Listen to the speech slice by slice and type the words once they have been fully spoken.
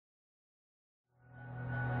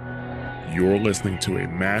You're listening to a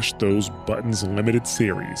Mash Those Buttons limited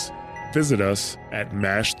series. Visit us at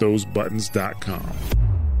mashthosebuttons.com.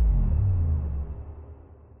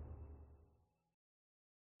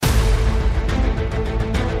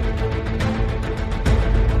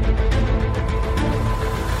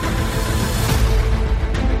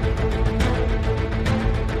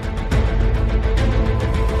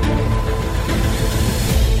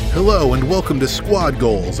 Hello and welcome to Squad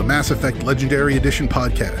Goals, a Mass Effect Legendary Edition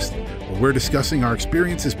podcast, where we're discussing our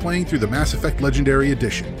experiences playing through the Mass Effect Legendary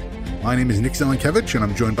Edition. My name is Nick Zelenkevich, and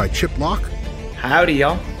I'm joined by Chip Locke. Howdy,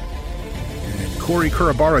 y'all. And Corey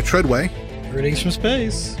Kurabara Treadway. Greetings from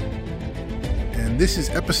space. And this is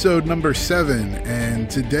episode number 7,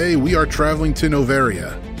 and today we are traveling to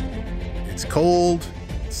Noveria. It's cold,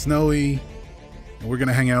 it's snowy, and we're going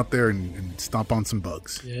to hang out there and stomp on some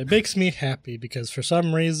bugs. Yeah, it makes me happy because for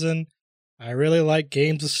some reason, I really like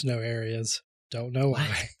games with snow areas. Don't know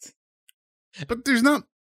why. But you're not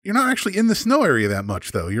actually in the snow area that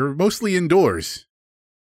much, though. You're mostly indoors.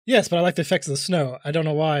 Yes, but I like the effects of the snow. I don't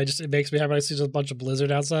know why. It makes me happy. I see just a bunch of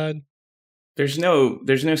blizzard outside. There's no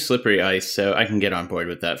slippery ice, so I can get on board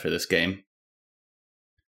with that for this game.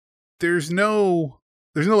 There's no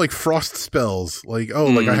like frost spells. Like,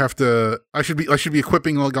 like I should be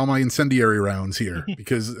equipping like all my incendiary rounds here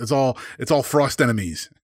because it's all frost enemies.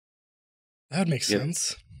 That would make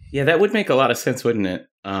sense. Yeah, that would make a lot of sense, wouldn't it?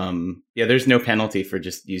 Yeah, there's no penalty for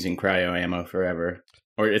just using cryo ammo forever.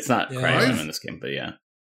 Or it's not cryo ammo in this game, but yeah.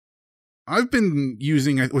 I've been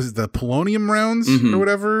using, was it the polonium rounds or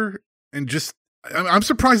whatever? And just, I'm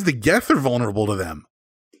surprised the Geth are vulnerable to them.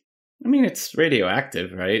 I mean, it's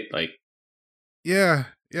radioactive, right? Like, Yeah,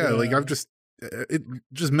 like it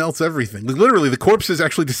just melts everything. Like, literally, the corpses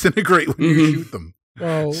actually disintegrate when you shoot them.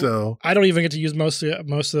 Well, so I don't even get to use most of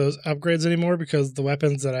those upgrades anymore because the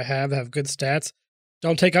weapons that I have good stats.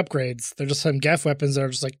 Don't take upgrades. They're just some Geth weapons that are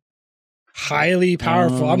just like highly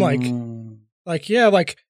powerful. I'm like,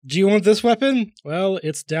 do you want this weapon? Well,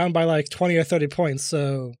 it's down by like 20 or 30 points,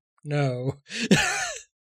 so no.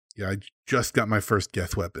 Yeah, I just got my first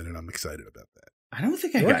Geth weapon, and I'm excited about that. I don't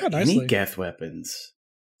think I got any Geth weapons.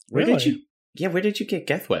 Where did you get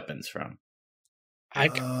Geth weapons from? I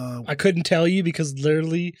couldn't tell you because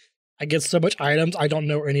literally I get so much items, I don't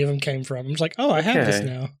know where any of them came from. I'm just like, I have this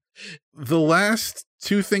now. The last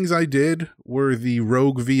 2 things I did were the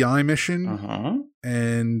Rogue VI mission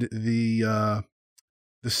and the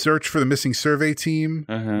search for the missing survey team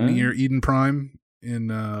near Eden Prime in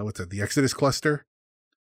the Exodus cluster.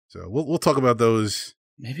 So we'll talk about those.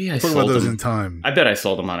 Maybe I sold about those them in time. I bet I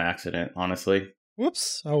sold them on accident, honestly.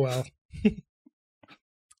 Whoops. Oh well.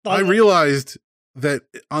 I realized that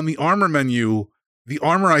on the armor menu, the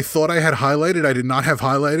armor I thought I had highlighted, I did not have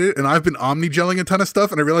highlighted, and I've been omni-gelling a ton of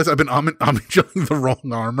stuff, and I realized I've been omni-gelling the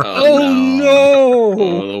wrong armor. Oh no!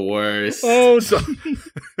 Oh, the worst. Oh,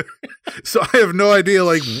 so I have no idea.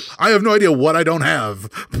 Like, I have no idea what I don't have.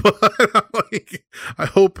 But like, I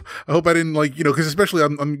hope I didn't because especially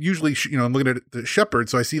I'm usually I'm looking at the Shepard,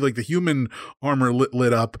 so I see like the human armor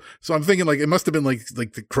lit up. So I'm thinking like it must have been like the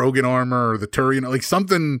Krogan armor or the Turian, like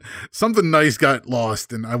something nice got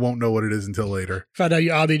lost, and I won't know what it is until later. Found out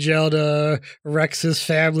you omni-gelled Rex's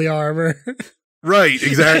family armor. Right,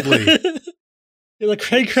 exactly. You're like,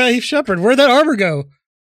 Cray, Shepard, where'd that armor go?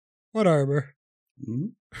 What armor?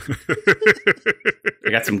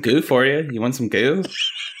 I got some goo for you. You want some goo?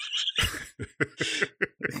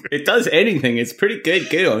 It does anything. It's pretty good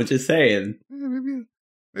goo. I'm just saying. Yeah,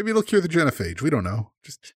 maybe it'll cure the genophage. We don't know.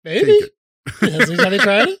 Just maybe. Take it. Has anybody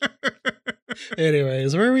tried it?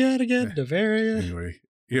 Anyways, where are we at again? Noveria. Anyway,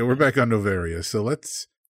 yeah, we're back on Noveria. So let's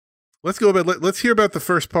go about. Let's hear about the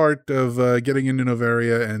first part of getting into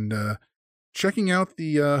Noveria and checking out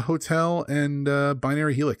the hotel and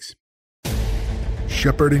binary helix.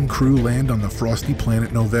 Shepard and crew land on the frosty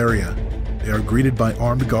planet Noveria. They are greeted by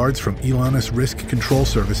armed guards from Elanus Risk Control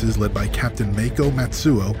Services led by Captain Mako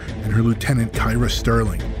Matsuo and her Lieutenant Kyra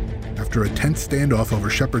Sterling. After a tense standoff over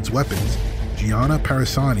Shepard's weapons, Gianna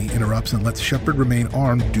Parasani interrupts and lets Shepard remain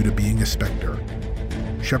armed due to being a Spectre.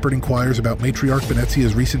 Shepard inquires about Matriarch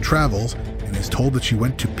Venezia's recent travels and is told that she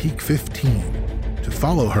went to Peak 15. To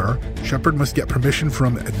follow her, Shepard must get permission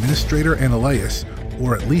from Administrator Ananias,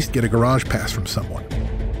 or at least get a garage pass from someone.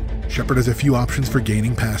 Shepard has a few options for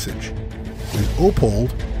gaining passage. There's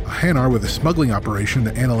Opold, a Hanar with a smuggling operation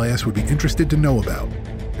that Ananias would be interested to know about.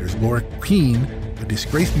 There's Lorik Keene, a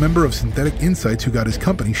disgraced member of Synthetic Insights who got his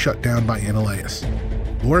company shut down by Ananias.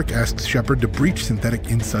 Lorik asks Shepard to breach Synthetic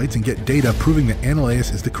Insights and get data proving that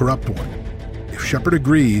Ananias is the corrupt one. If Shepard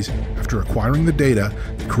agrees, after acquiring the data,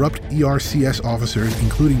 the corrupt ERCS officers,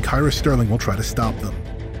 including Kyra Sterling, will try to stop them.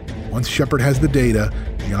 Once Shepard has the data,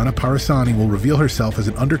 Gianna Parasani will reveal herself as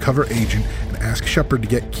an undercover agent and ask Shepard to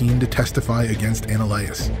get Keen to testify against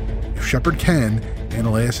Annaleis. If Shepard can,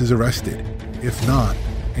 Annaleis is arrested. If not,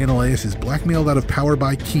 Annaleis is blackmailed out of power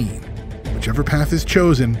by Keen. Whichever path is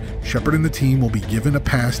chosen, Shepard and the team will be given a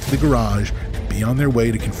pass to the garage and be on their way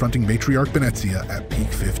to confronting Matriarch Venezia at Peak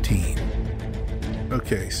 15.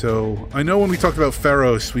 Okay, so I know when we talked about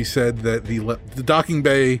Pharos, we said that the docking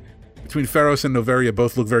bay between Pharos and Noveria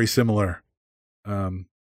both look very similar. Do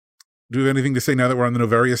you have anything to say now that we're on the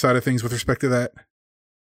Noveria side of things with respect to that?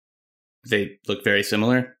 They look very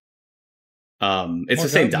similar. It's the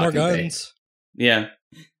same docking bay. Yeah.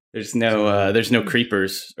 There's no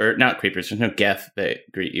creepers, or not creepers, there's no Geth that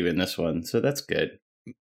greet you in this one, so that's good.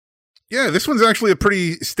 Yeah, this one's actually a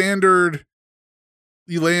pretty standard.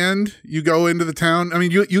 You land, you go into the town. I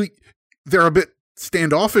mean, they're a bit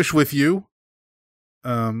standoffish with you,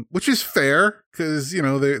 which is fair because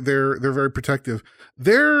they're very protective.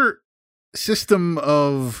 Their system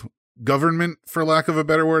of government, for lack of a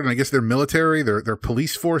better word, and I guess their military, their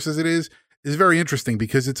police force as it is very interesting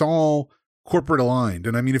because it's all corporate aligned.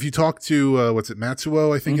 And I mean, if you talk to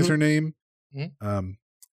Matsuo, I think is her name. Mm-hmm.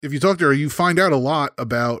 If you talk to her, you find out a lot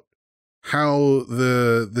about how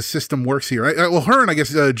the system works here. Well, her and I guess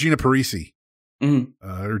Gina Parisi,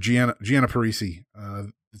 or Gianna Parisi.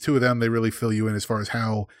 The two of them, they really fill you in as far as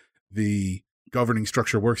how the governing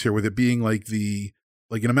structure works here, with it being like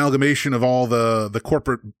an amalgamation of all the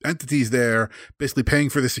corporate entities there, basically paying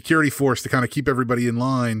for the security force to kind of keep everybody in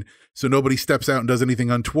line so nobody steps out and does anything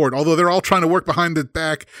untoward. Although they're all trying to work behind the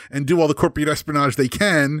back and do all the corporate espionage they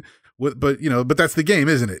can. But that's the game,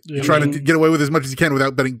 isn't it? You try to get away with as much as you can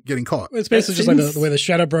without getting caught. It's basically just like the way the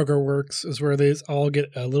shadow broker works, is where they all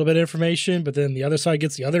get a little bit of information, but then the other side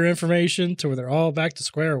gets the other information to where they're all back to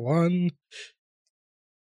square one.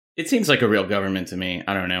 It seems like a real government to me.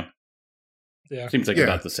 I don't know. Yeah. Seems like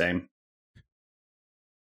about the same.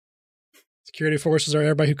 Security forces are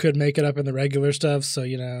everybody who could make it up in the regular stuff, so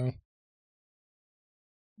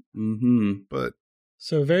But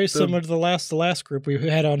so very similar to the last group we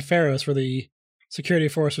had on Pharos, where the security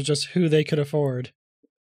force was just who they could afford.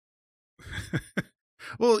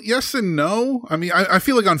 Well, yes and no. I mean, I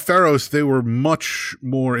feel like on Pharos they were much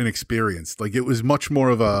more inexperienced. Like it was much more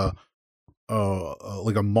of a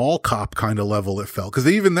like a mall cop kind of level. It felt, because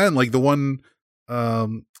even then, like the one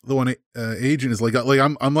agent is like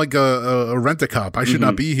I'm like a rent-a-cop. I should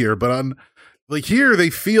not be here, but on. Like here, they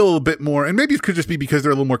feel a bit more, and maybe it could just be because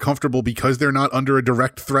they're a little more comfortable because they're not under a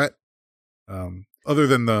direct threat, other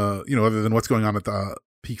than what's going on at the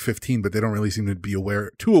Peak 15. But they don't really seem to be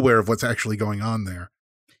too aware of what's actually going on there.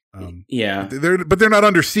 They're not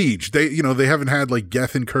under siege. They haven't had like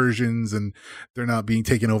Geth incursions, and they're not being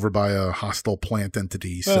taken over by a hostile plant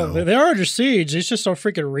entity. So they are under siege. They just don't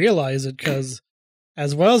freaking realize it, because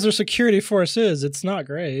as well as their security force is, it's not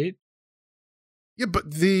great. Yeah,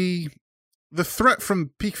 but the threat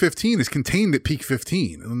from Peak 15 is contained at Peak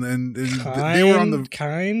 15, and they were on the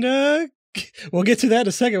kinda. We'll get to that in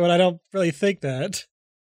a second. But I don't really think that.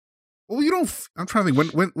 Well, you don't. I'm trying to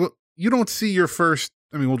think when you don't see your first.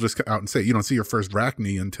 I mean, we'll just out and say you don't see your first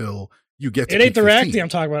Rachni until you get to it. Ain't Peak the 15. Rachni I'm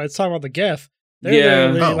talking about. It's talking about the Geth.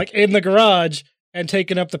 They're like in the garage and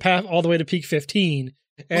taking up the path all the way to Peak 15,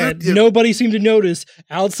 and nobody seemed to notice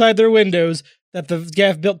outside their windows that the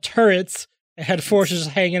Geth built turrets. Had forces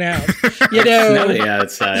hanging out, snowy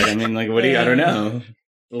outside. I mean, like, what do you? I don't know.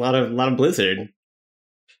 A lot of blizzard.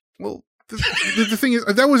 Well, the thing is,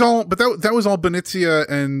 that was all. But that was all Venezia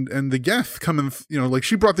and the Geth coming. Like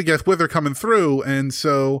she brought the Geth with her coming through, and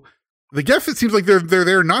so the Geth. It seems like they're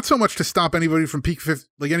there not so much to stop anybody from Peak 15,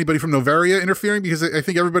 like anybody from Noveria interfering, because I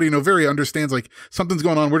think everybody in Noveria understands like something's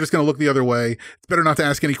going on. We're just going to look the other way. It's better not to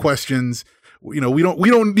ask any questions. We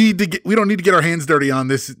don't need to get our hands dirty on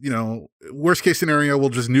this. Worst case scenario, we'll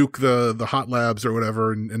just nuke the hot labs or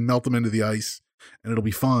whatever and melt them into the ice, and it'll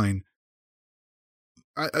be fine.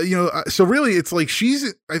 So really, it's like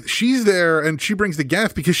she's there and she brings the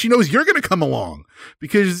Geth because she knows you're going to come along,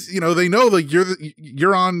 because they know like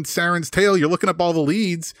you're on Saren's tail. You're looking up all the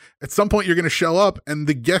leads. At some point, you're going to show up, and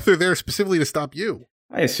the Geth are there specifically to stop you.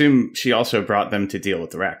 I assume she also brought them to deal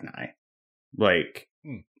with the Rachni, like.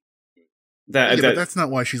 But that's not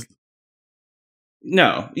why she's.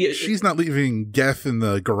 No, she's not leaving Geth in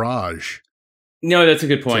the garage. No, that's a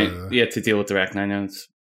good point. To deal with the Rachni. No, that's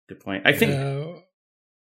a good point. I think.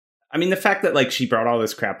 I mean, the fact that like she brought all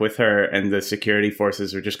this crap with her, and the security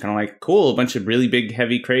forces are just kind of like, cool, a bunch of really big,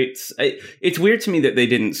 heavy crates. It's weird to me that they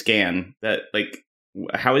didn't scan that. Like,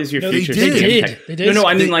 how is your future? They did. No,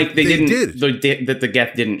 I mean, like they didn't. That the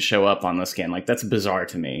Geth didn't show up on the scan. Like that's bizarre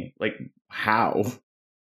to me. Like how?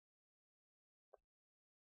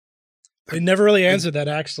 They never really answered that,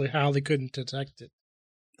 actually, how they couldn't detect it.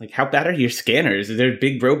 Like, how bad are your scanners? They're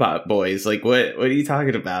big robot boys. Like, what are you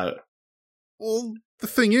talking about? Well, the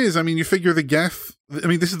thing is, I mean, you figure the Geth, I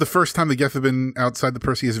mean, this is the first time the Geth have been outside the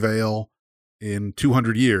Perseus Veil in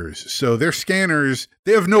 200 years. So their scanners,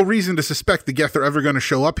 they have no reason to suspect the Geth are ever going to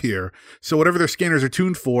show up here. So whatever their scanners are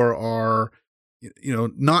tuned for are, you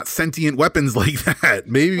know, not sentient weapons like that.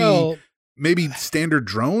 Maybe standard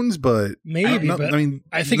drones, but maybe.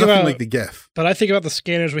 I think nothing like the Geth. But I think about the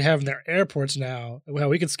scanners we have in their airports now. How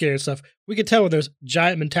we can scan stuff. We can tell when there's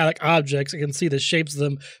giant metallic objects and can see the shapes of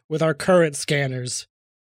them with our current scanners.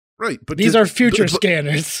 Right, but these are future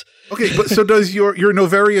scanners. Okay, but so does your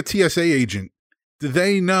Noveria TSA agent? Do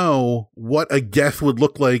they know what a Geth would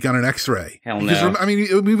look like on an X-ray? Hell no. I mean,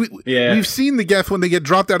 we've seen the Geth when they get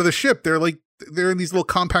dropped out of the ship. They're in these little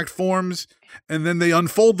compact forms, and then they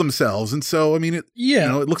unfold themselves. And so, I mean, it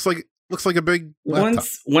looks like a big laptop.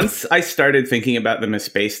 Once I started thinking about them as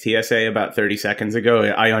space TSA about 30 seconds ago,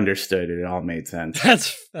 I understood it. It all made sense.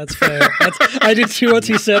 That's fair. I did too. Once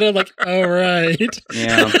he said it, I'm like, all right.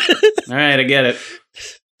 Yeah. All right, I get it.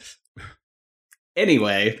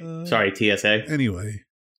 Anyway, sorry, TSA. Anyway.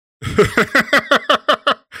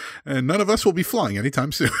 And none of us will be flying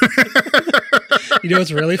anytime soon. You know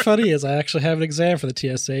what's really funny is I actually have an exam for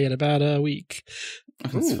the TSA in about a week. Oh,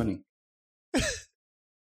 that's funny.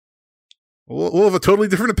 We'll have a totally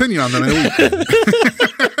different opinion on that in a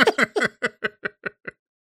week.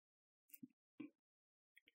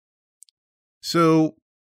 So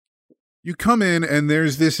you come in and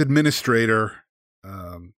there's this administrator.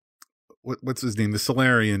 What's his name? The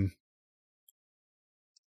Solarian.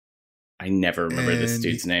 I never remember this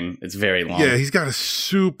dude's name. It's very long. Yeah, he's got a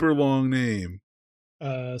super long name.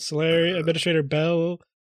 Solarian Administrator Bell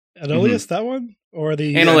Anolius, that one? Or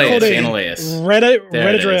the Anolius.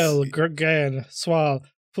 Redadrel, Gergan, Swal,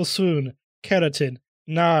 Fulsoon, Keratin,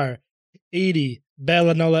 Nar, Edie, Bell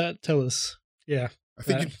Anolatelis. Yeah. I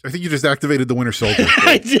think you just activated the Winter Soldier.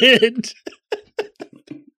 I did.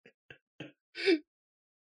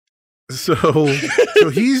 So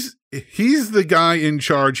he's the guy in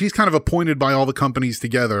charge. He's kind of appointed by all the companies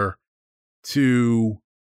together to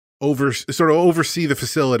oversee the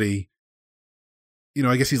facility. You know,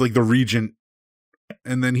 I guess he's like the regent.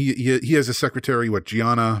 And then he has a secretary,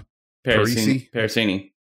 Gianna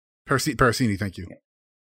Parasini. Parasini, thank you.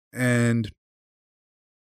 And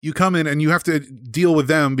you come in and you have to deal with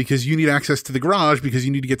them because you need access to the garage because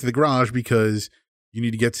you need to get to the garage because you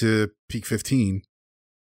need to get to Peak 15.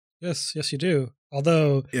 Yes, you do.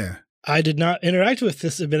 Although, I did not interact with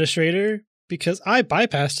this administrator because I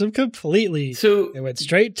bypassed him completely. So it went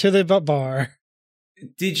straight to the bar.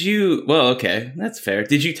 Did you? Well, okay, that's fair.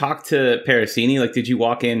 Did you talk to Parasini? Like, did you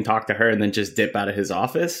walk in, talk to her, and then just dip out of his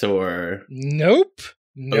office, or? Nope.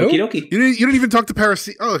 Okie dokie. You didn't even talk to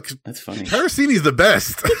Parasini. Oh, that's funny. Parasini's the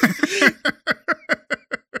best.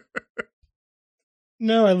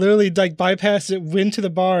 No, I literally bypassed it, went to the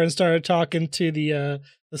bar, and started talking to the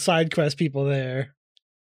side quest people there.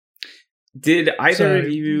 Did either of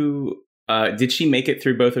you? Did she make it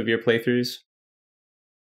through both of your playthroughs?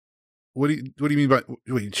 What do you mean by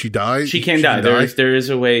wait? She died. She can die. There is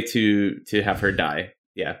a way to have her die.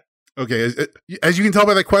 Yeah. Okay. As you can tell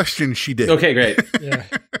by that question, she did. Okay, great. Yeah.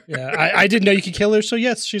 I didn't know you could kill her, so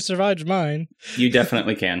yes, she survived mine. You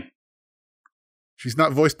definitely can. She's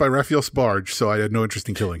not voiced by Raphael Sbarge, so I had no interest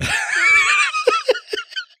in killing her.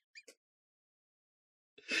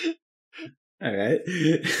 All right.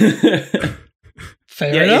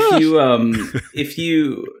 Fair enough. If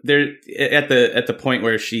you there at the point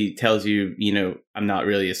where she tells you, you know, I'm not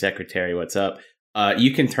really a secretary, what's up?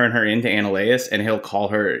 You can turn her into Anolaus and he'll call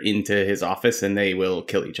her into his office and they will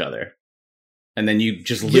kill each other. And then you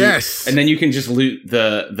just loot, and then you can just loot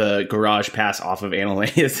the garage pass off of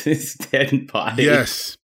Anolaus' dead body.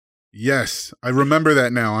 Yes. I remember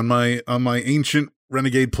that now on my ancient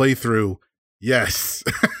Renegade playthrough. Yes.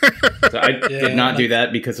 So I did not do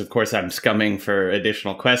that because, of course, I'm scumming for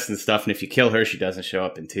additional quests and stuff. And if you kill her, she doesn't show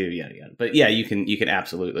up in 2, yada yada. But yeah, you can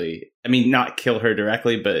absolutely. I mean, not kill her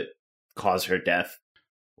directly, but cause her death.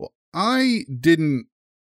 Well, I didn't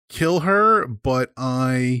kill her, but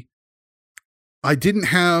I didn't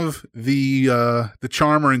have the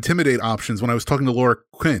charm or intimidate options when I was talking to Laura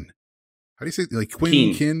Quinn. How do you say it? Like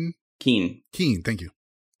Quinn? Keen. Thank you.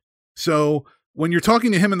 So when you're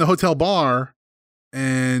talking to him in the hotel bar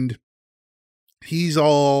and he's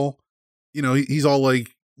all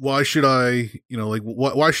like, why should I,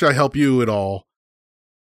 why should I help you at all?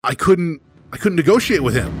 I couldn't negotiate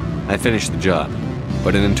with him. I finished the job,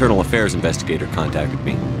 but an internal affairs investigator contacted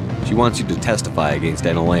me. She wants you to testify against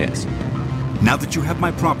Anolaus. Now that you have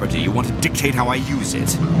my property, you want to dictate how I use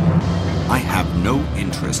it. I have no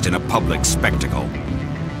interest in a public spectacle.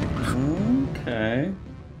 Okay.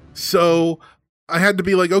 So I had to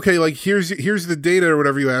be like, okay, like here's the data or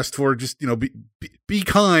whatever you asked for. Just, be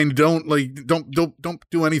kind. Don't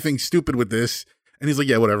do anything stupid with this. And he's like,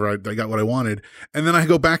 yeah, whatever. I got what I wanted. And then I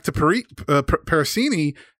go back to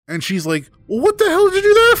Parasini, and she's like, well, what the hell did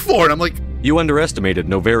you do that for? And I'm like, You underestimated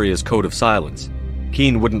Novaria's code of silence.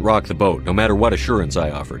 Keen wouldn't rock the boat, no matter what assurance I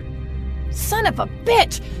offered. Son of a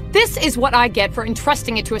bitch! This is what I get for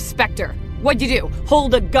entrusting it to a Spectre. What'd you do?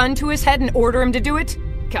 Hold a gun to his head and order him to do it?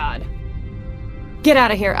 God. Get out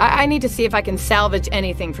of here. I need to see if I can salvage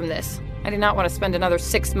anything from this. I do not want to spend another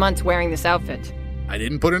 6 months wearing this outfit. I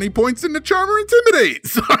didn't put any points into Charm or Intimidate.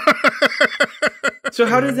 So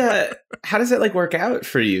how does that like work out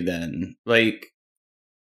for you then? Like,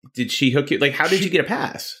 did she hook you? Like, how did you get a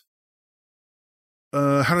pass?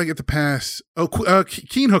 How did I get the pass? Oh,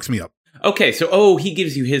 Keen hooks me up. Okay, so he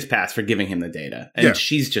gives you his pass for giving him the data, and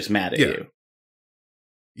she's just mad at you.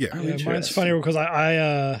 Yeah, mine's funny because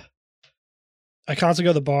I constantly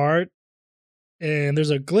go to the bar, and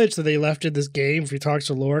there's a glitch that they left in this game. If you talk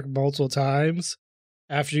to Lorik multiple times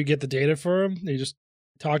after you get the data for him, you just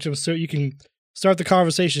talk to him so you can start the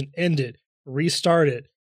conversation, end it, restart it,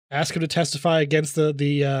 ask him to testify against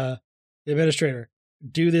the administrator.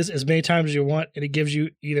 Do this as many times as you want, and it gives you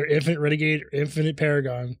either Infinite Renegade or Infinite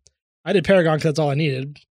Paragon. I did Paragon because that's all I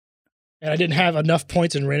needed. And I didn't have enough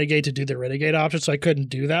points in Renegade to do the Renegade option, so I couldn't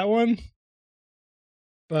do that one.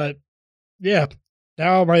 But, yeah,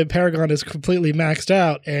 now my Paragon is completely maxed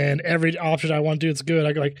out, and every option I want to do that's good,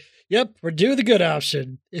 I go like, yep, we're doing the good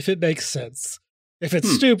option, if it makes sense. If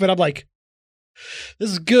it's stupid, I'm like, this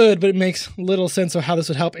is good, but it makes little sense of how this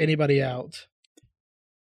would help anybody out.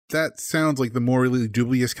 That sounds like the morally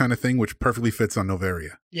dubious kind of thing, which perfectly fits on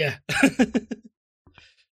Novaria. Yeah.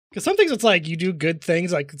 Because some things it's like you do good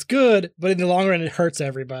things, like it's good, but in the long run it hurts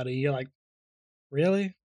everybody. You're like,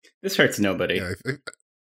 really? This hurts nobody. Yeah,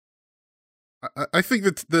 I think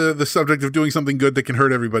that's the subject of doing something good that can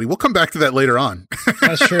hurt everybody. We'll come back to that later on.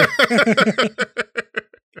 That's true.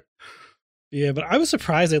 Yeah, but I was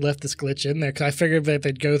surprised they left this glitch in there because I figured that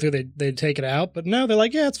they'd go through, they'd take it out. But no, they're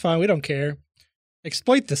like, yeah, it's fine. We don't care.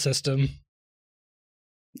 Exploit the system.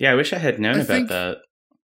 Yeah, I wish I had known about that.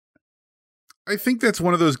 I think that's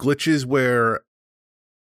one of those glitches where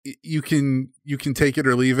you can take it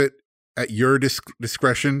or leave it at your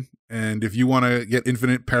discretion. And if you want to get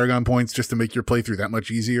infinite Paragon points just to make your playthrough that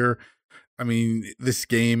much easier, I mean, this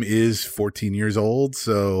game is 14 years old,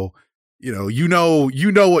 so you know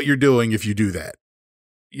what you're doing if you do that.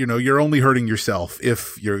 You're only hurting yourself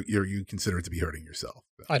if you consider it to be hurting yourself.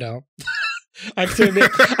 I don't. I have to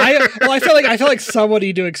admit, I feel like someone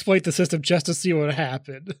need to exploit the system just to see what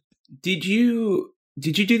happened. Did you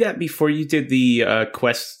do that before you did the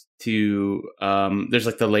quest to there's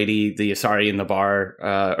like the lady, the Asari in the bar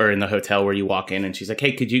or in the hotel where you walk in and she's like,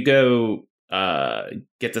 hey, could you go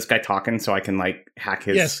get this guy talking so I can like hack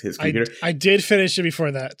his computer? I did finish it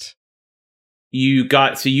before that. You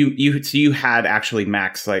got so you had actually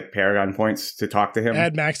max like Paragon points to talk to him? I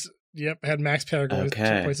had max Paragon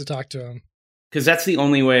points to talk to him. Because that's the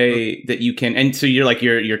only way that you can, and so you're like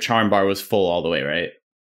your charm bar was full all the way, right?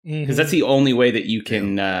 Because that's the only way that you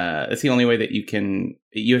can. That's the only way that you can.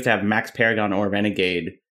 You have to have max Paragon or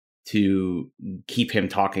Renegade to keep him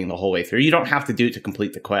talking the whole way through. You don't have to do it to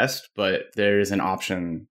complete the quest, but there is an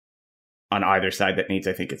option on either side that needs.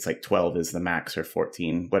 I think it's like 12 is the max or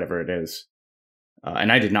 14, whatever it is. And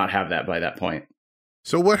I did not have that by that point.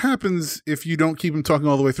 So what happens if you don't keep him talking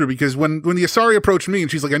all the way through? Because when the Asari approached me and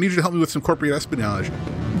she's like, I need you to help me with some corporate espionage.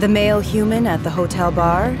 The male human at the hotel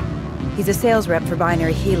bar? He's a sales rep for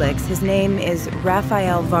Binary Helix. His name is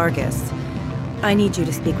Rafael Vargas. I need you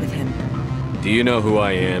to speak with him. Do you know who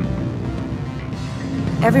I am?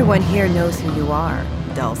 Everyone here knows who you are,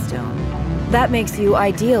 Dullstone. That makes you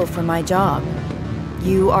ideal for my job.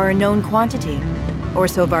 You are a known quantity, or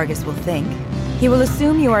so Vargas will think. He will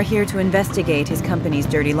assume you are here to investigate his company's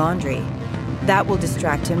dirty laundry. That will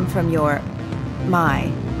distract him from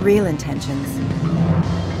my real intentions.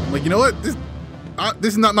 I'm like, you know what?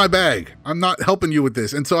 This is not my bag. I'm not helping you with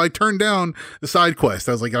this. And so I turned down the side quest.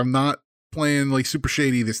 I was like, I'm not playing like super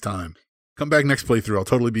shady this time. Come back next playthrough. I'll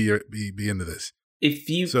totally be into this. If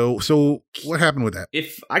you so what happened with that?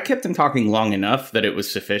 If I kept him talking long enough that it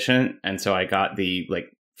was sufficient, and so I got the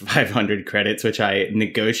 500 credits, which I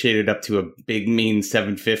negotiated up to a big mean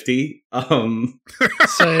 750.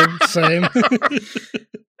 Same.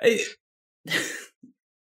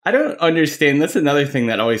 I don't understand. That's another thing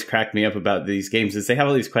that always cracked me up about these games is they have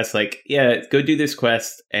all these quests like, yeah, go do this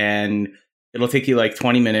quest and it'll take you like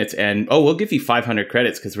 20 minutes and, we'll give you 500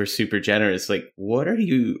 credits because we're super generous. Like, what are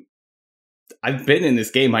you? I've been in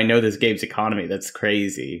this game. I know this game's economy. That's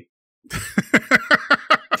crazy.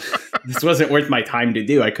 This wasn't worth my time to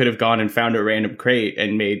do. I could have gone and found a random crate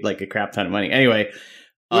and made like a crap ton of money. Anyway.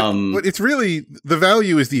 But it's really, the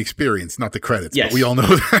value is the experience, not the credits. Yes. But we all know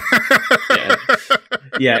that.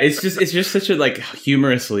 Yeah, it's just such a like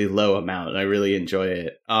humorously low amount. I really enjoy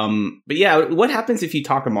it. But yeah, what happens if you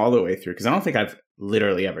talk him all the way through? Because I don't think I've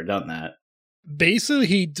literally ever done that.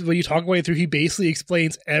 Basically, when you talk way through, he basically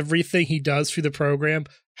explains everything he does through the program,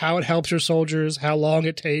 how it helps your soldiers, how long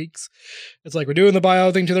it takes. It's like, we're doing the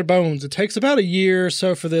bio thing to their bones. It takes about a year or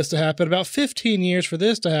so for this to happen, about 15 years for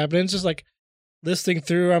this to happen. And it's just like, listening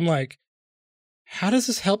through, I'm like, how does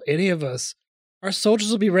this help any of us? Our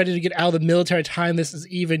soldiers will be ready to get out of the military time this is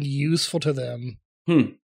even useful to them.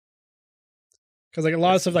 Because like a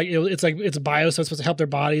lot of stuff, like it's bio, so it's supposed to help their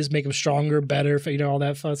bodies, make them stronger, better, all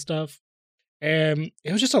that fun stuff. And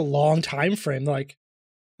it was just a long time frame. Like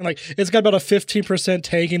it's got about a 15%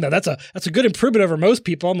 taking. That's a good improvement over most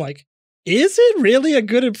people. I'm like, is it really a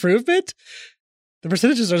good improvement? The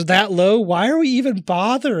percentages are that low. Why are we even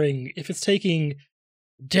bothering if it's taking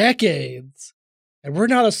decades? And we're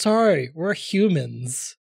not sorry. We're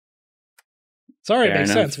humans. Sorry, it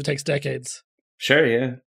makes sense if it takes decades. Sure,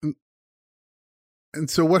 yeah. And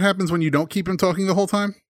so what happens when you don't keep him talking the whole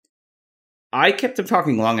time? I kept him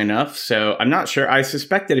talking long enough, so I'm not sure. I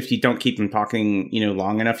suspect that if you don't keep him talking,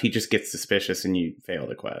 long enough, he just gets suspicious and you fail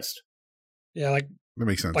the quest. Yeah, like that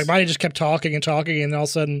makes sense. Like mine just kept talking and talking, and all of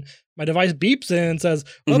a sudden my device beeps in and says,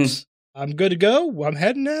 "Oops, I'm good to go. I'm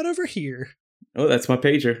heading out over here." Oh, that's my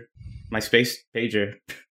pager. My space pager.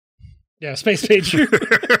 Yeah, space pager.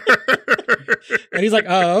 And he's like,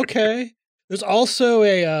 "Oh, okay." There's also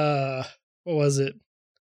a what was it?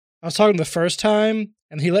 I was talking the first time,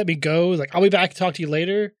 and he let me go. He's like, "I'll be back to talk to you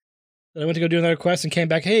later." Then I went to go do another quest and came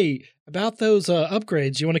back. Hey, about those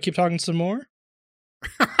upgrades, you want to keep talking some more?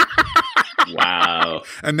 Wow.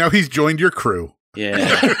 And now he's joined your crew.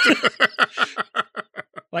 Yeah.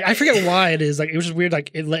 Like, I forget why it is. Like, it was just weird.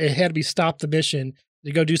 Like, it had me stop the mission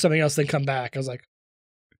to go do something else, then come back. I was like,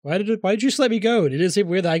 why did you just let me go? It is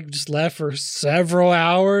weird that I just left for several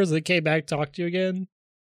hours and then came back to talk to you again.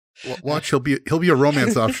 Watch, he'll be a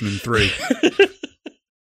romance option in 3.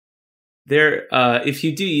 There, if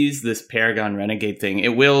you do use this Paragon Renegade thing,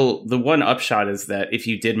 the one upshot is that if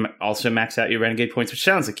you did also max out your Renegade points, which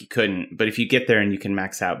sounds like you couldn't, but if you get there and you can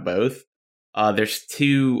max out both, there's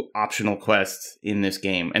 2 optional quests in this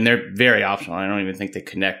game, and they're very optional. I don't even think they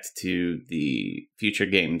connect to the future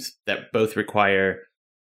games that both require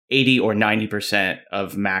 80 or 90%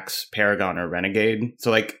 of max Paragon or Renegade.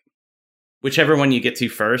 So like, whichever one you get to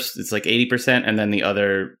first, it's like 80%, and then the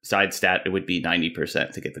other side stat, it would be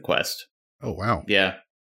 90% to get the quest. Oh, wow. Yeah.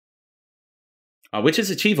 Which is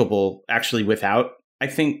achievable, actually, without, I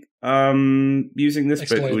think, using this,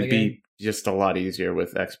 but it would be just a lot easier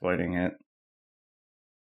with exploiting it.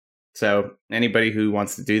 So, anybody who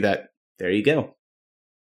wants to do that, there you go.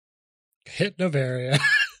 Hit Novaria.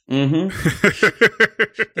 Mm-hmm.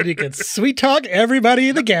 Then you can sweet talk everybody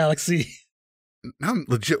in the galaxy. Now I'm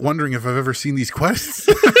legit wondering if I've ever seen these quests.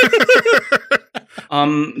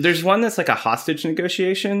 There's one that's like a hostage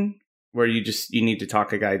negotiation where you need to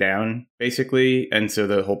talk a guy down, basically. And so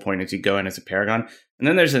the whole point is you go in as a Paragon. And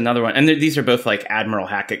then there's another one. And these are both like Admiral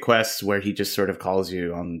Hackett quests where he just sort of calls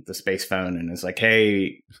you on the space phone and is like,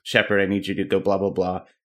 "Hey, Shepard, I need you to go blah, blah, blah."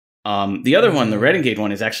 The other one, the Renegade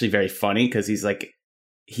one, is actually very funny because he's like,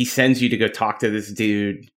 he sends you to go talk to this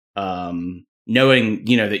dude, knowing,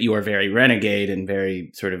 that you are very renegade and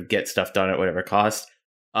very sort of get stuff done at whatever cost.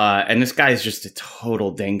 And this guy is just a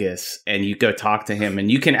total dingus, and you go talk to him and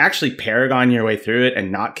you can actually Paragon your way through it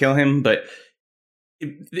and not kill him, but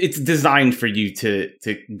it's designed for you to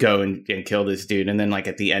go and kill this dude. And then like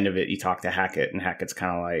at the end of it, you talk to Hackett, and Hackett's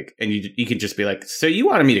kind of like, and you can just be like, "So you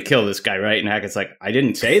wanted me to kill this guy, right?" And Hackett's like, "I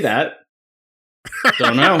didn't say that."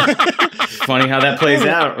 Don't know. Funny how that plays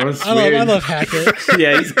out. I love Hackett.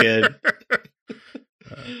 Yeah, he's good.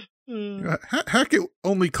 Hackett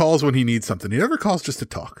only calls when he needs something. He never calls just to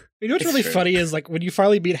talk. You know what's really funny is like when you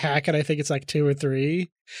finally meet Hackett, I think it's like 2 or 3.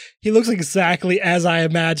 He looks exactly as I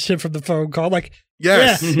imagined him from the phone call. Like,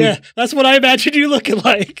 yes, yeah, that's what I imagined you looking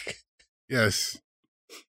like. Yes,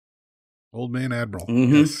 old man Admiral.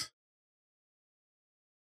 Mm-hmm. Yes.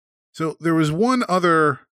 So there was one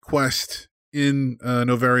other quest in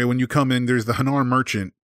Novaria. When you come in, there's the Hanar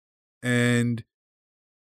Merchant, and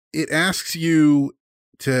it asks you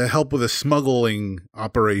to help with a smuggling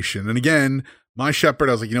operation. And again, my Shepard,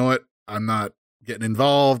 I was like, you know what? I'm not getting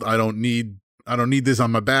involved. I don't need don't need this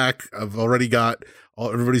on my back. I've already got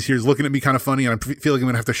everybody's here's looking at me kind of funny, and I feel like I'm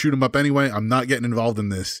gonna have to shoot him up anyway. I'm not getting involved in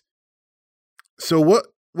this. So what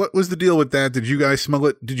was the deal with that? Did you guys smuggle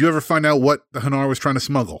it? Did you ever find out what the Hanar was trying to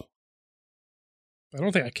smuggle? I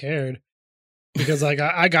don't think I cared because like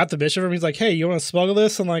I got the mission from him. He's like, "Hey, you want to smuggle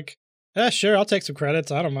this?" I'm like, "Yeah, sure. I'll take some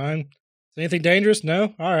credits. I don't mind. Is anything dangerous?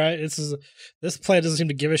 No. All right. This planet doesn't seem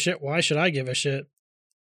to give a shit. Why should I give a shit?"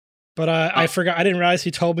 But I forgot. I didn't realize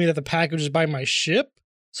he told me that the package was by my ship.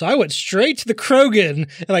 So I went straight to the Krogan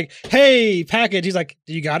and like, "Hey, package." He's like,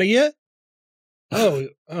 "Do you got it yet?" Oh,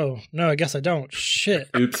 no, I guess I don't. Shit.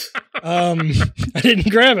 Oops. I didn't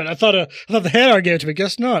grab it. I thought the Hanar gave it to me.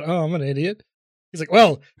 Guess not. Oh, I'm an idiot. He's like,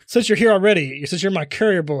 "Well, since you're here already, since you're my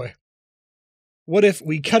courier boy, what if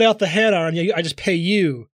we cut out the Hanar and I just pay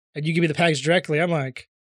you and you give me the package directly?" I'm like,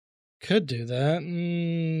 could do that.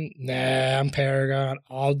 Nah, I'm Paragon.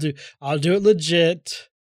 I'll do it legit.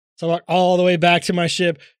 So I walk all the way back to my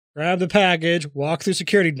ship, grab the package, walk through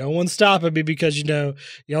security. No one's stopping me because, you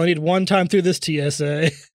only need one time through this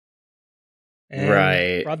TSA. And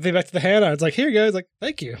right. Brought the thing back to the Hanar. It's like, "Here you go." It's like,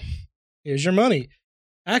 "Thank you. Here's your money."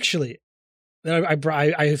 Actually, then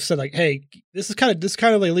I said like, "Hey, this is kind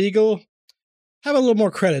of illegal. Have a little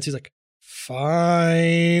more credits." He's like,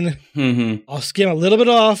 "Fine. Mm-hmm. I'll skim a little bit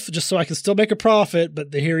off just so I can still make a profit,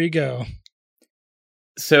 but here you go."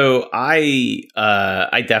 So I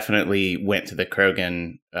definitely went to the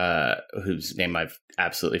Krogan, whose name I've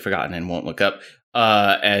absolutely forgotten and won't look up,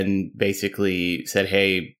 and basically said,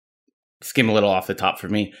 "Hey, skim a little off the top for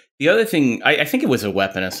me." The other thing, I think it was a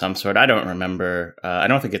weapon of some sort. I don't remember. I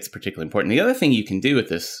don't think it's particularly important. The other thing you can do with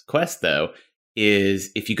this quest, though,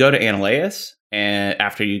 is if you go to Analeus, and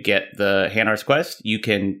after you get the Hanar's quest, you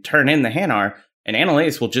can turn in the Hanar, and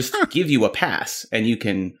Analeus will just give you a pass, and you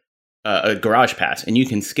can a garage pass, and you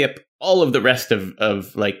can skip all of the rest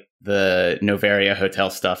of like the Noveria hotel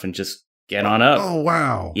stuff and just get on up. Oh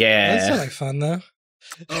wow! Yeah, that sounds like fun though.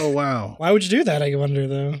 Oh wow! Why would you do that? I wonder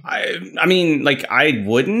though. I mean, like I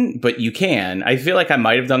wouldn't, but you can. I feel like I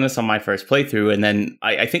might have done this on my first playthrough, and then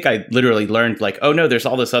I think I literally learned like, oh no, there's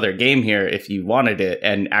all this other game here if you wanted it,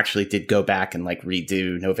 and actually did go back and like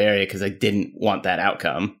redo Noveria because I didn't want that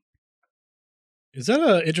outcome. Is that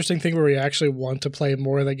an interesting thing where we actually want to play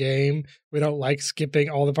more of the game? We don't like skipping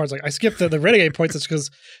all the parts. Like I skipped the Renegade points just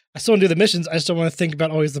because I still want to do the missions. I still want to think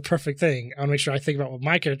about always the perfect thing. I want to make sure I think about what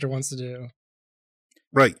my character wants to do.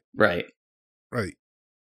 Right.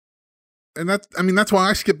 And that's why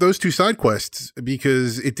I skipped those two side quests,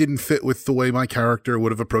 because it didn't fit with the way my character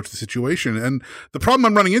would have approached the situation. And the problem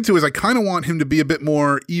I'm running into is I kind of want him to be a bit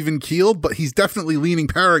more even keeled, but he's definitely leaning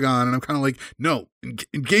Paragon. And I'm kind of like, no,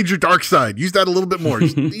 engage your dark side. Use that a little bit more.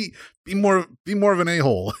 Just be more of an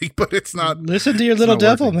a-hole. But it's not. Listen to your little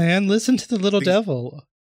devil, working. Man. Listen to the little devil.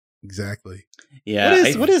 Exactly.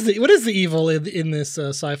 Yeah. What is the evil in this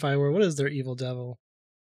sci-fi world? What is their evil devil?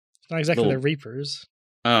 It's not exactly the Reapers.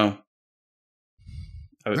 Oh.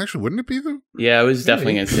 Actually, wouldn't it be though? Yeah, I was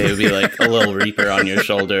definitely going to say it would be like a little Reaper on your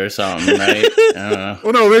shoulder or something, right? I don't know.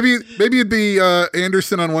 Well, no, maybe it'd be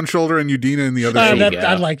Anderson on one shoulder and Udina in the other shoulder.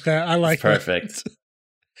 I like that. I like perfect.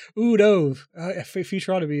 That. Ooh, no.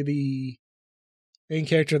 Future ought to be the main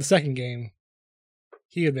character of the second game.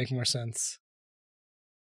 He would make more sense.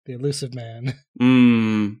 The elusive man.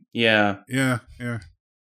 Yeah. Yeah. That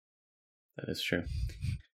is true.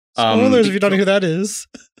 Spoilers if you don't know who that is.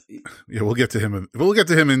 Yeah, we'll get to him. We'll get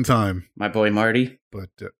to him in time. My boy Marty. But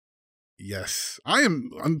yes,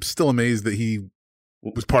 I'm still amazed that he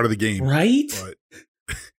was part of the game. Right?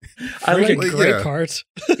 But I like a great part.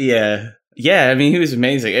 Yeah. I mean, he was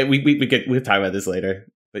amazing. We'll talk about this later.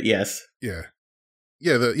 But yes. Yeah.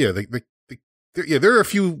 There are a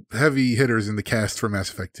few heavy hitters in the cast for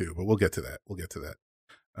Mass Effect 2, but we'll get to that.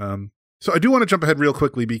 So I do want to jump ahead real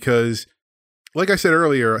quickly because, like I said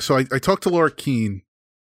earlier, so I talked to Laura Keene.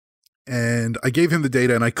 And I gave him the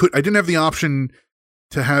data, and I didn't have the option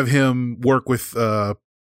to have him work with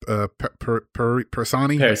Parasini.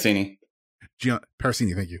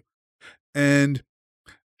 Parasini, thank you. And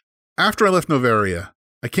after I left Noveria,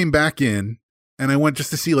 I came back in, and I went just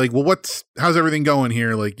to see, like, well, how's everything going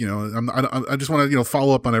here? Like, I just want to,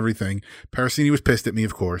 follow up on everything. Parasini was pissed at me,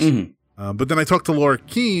 of course. Mm-hmm. But then I talked to Laura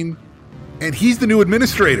Keene, and he's the new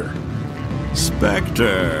administrator.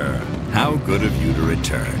 Spectre, how good of you to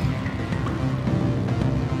return.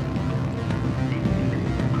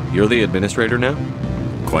 You're the administrator now?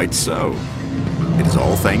 Quite so. It is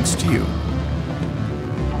all thanks to you.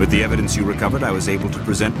 With the evidence you recovered, I was able to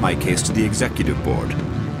present my case to the executive board.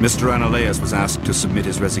 Mr. Analeus was asked to submit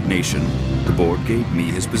his resignation. The board gave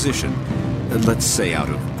me his position. Let's say out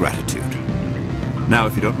of gratitude. Now,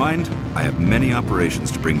 if you don't mind, I have many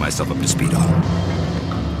operations to bring myself up to speed on.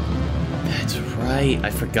 That's right. I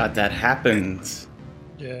forgot that happened.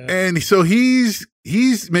 Yeah. And so he's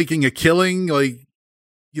making a killing, like,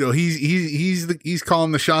 you know, he's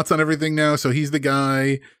calling the shots on everything now. So he's the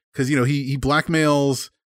guy, because, you know, he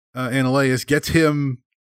blackmails Analeus, gets him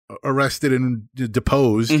arrested and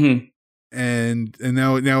deposed, and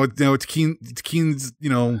now it's Keen's, you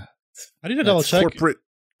know, I need to double check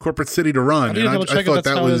corporate city to run. I need to double check if thought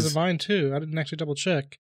that's how it is in mine too. I didn't actually double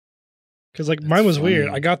check because like mine was weird.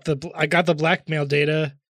 I got the blackmail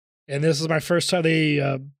data, and this is my first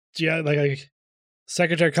time like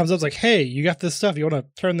secretary comes up like, hey, you got this stuff. You want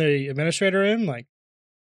to turn the administrator in? Like,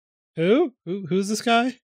 who's this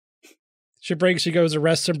guy? She goes,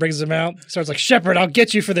 arrests him, brings him out, starts like, Shepard, I'll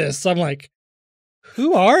get you for this. So I'm like,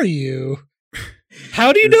 who are you?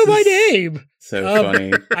 How do you know my name? So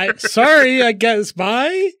funny. Sorry, I guess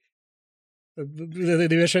bye.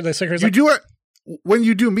 The secretary's like, when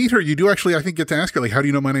you do meet her, you do actually, I think, get to ask her, like, how do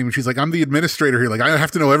you know my name? And she's like, I'm the administrator here. Like, I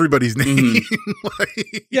have to know everybody's name.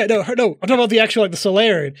 Like, yeah, no. I'm talking about the actual, like, the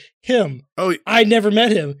Solarian. Him. Oh, I never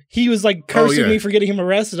met him. He was, like, cursing me for getting him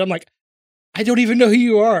arrested. I'm like, I don't even know who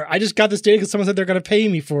you are. I just got this data because someone said they're going to pay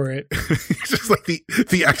me for it. It's just like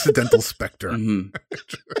the accidental specter. And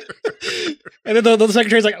then the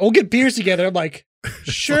secretary's like, we'll get beers together. I'm like,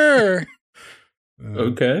 sure.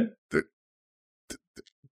 Okay.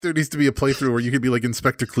 There needs to be a playthrough where you could be like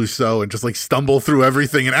Inspector Clouseau and just like stumble through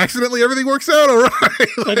everything and accidentally everything works out all right.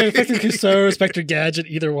 Like Inspector Clouseau or Inspector Gadget,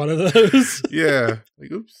 either one of those. Yeah.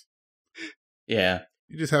 Like, oops. Yeah.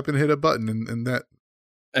 You just happen to hit a button and that.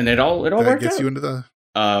 And it all worked gets out. you into the.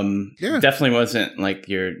 Yeah. Definitely wasn't like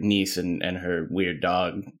your niece and her weird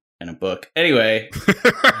dog in a book. Anyway.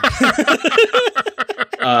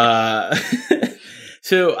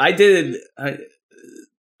 So I did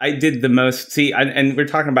the most. See, and we're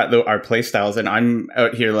talking about our play styles, and I'm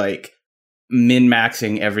out here like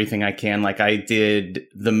min-maxing everything I can. Like I did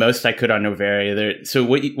the most I could on Noveria. There. So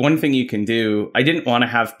one thing you can do, I didn't want to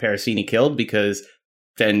have Parasini killed because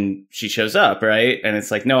then she shows up, right? And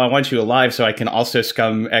it's like, no, I want you alive so I can also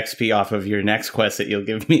scum XP off of your next quest that you'll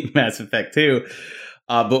give me Mass Effect 2.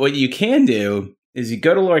 But what you can do is you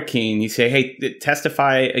go to Lord Keen, you say, hey,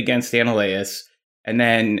 testify against Analeus. And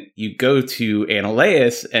then you go to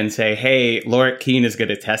Analeus and say, hey, Lord Keen is going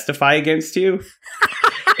to testify against you.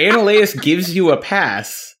 Analeus gives you a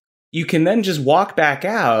pass. You can then just walk back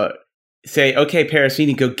out, say, okay,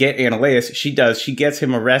 Parasini, go get Analeus. She does. She gets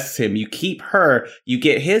him, arrests him. You keep her. You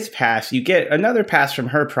get his pass. You get another pass from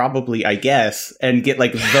her, probably, I guess, and get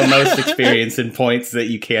like the most experience and points that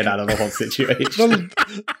you can out of the whole situation.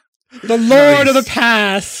 The Lord of the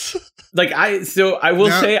Pass. Like I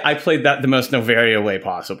will say I played that the most Noveria way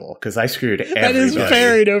possible because I screwed everybody. That is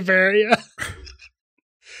very Noveria.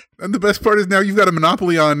 And the best part is now you've got a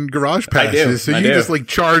monopoly on garage passes, so you can just like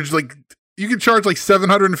charge like you can charge like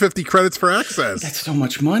 750 credits for access. That's so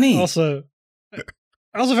much money. Also, I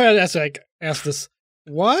also found ask this: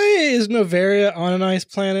 why is Noveria on an ice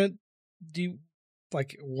planet?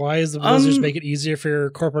 Why is the Blizzards make it easier for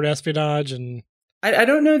corporate espionage and? I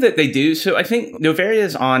don't know that they do. So I think Noveria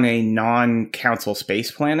is on a non-council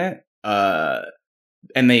space planet, and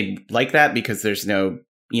they like that because there's no,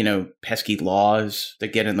 pesky laws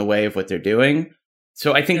that get in the way of what they're doing.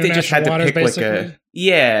 So I think they just had to pick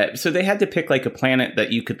basically. So they had to pick like a planet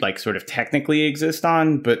that you could like sort of technically exist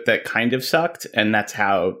on, but that kind of sucked, and that's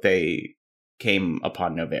how they came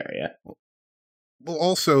upon Noveria. Well,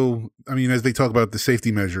 also, I mean, as they talk about the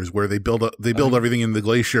safety measures, where they build everything in the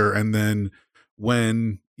glacier, and then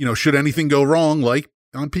when, should anything go wrong, like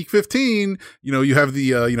on Peak 15, you have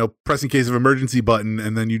the, press in case of emergency button,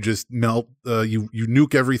 and then you just melt, you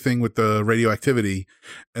nuke everything with the radioactivity,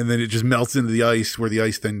 and then it just melts into the ice where the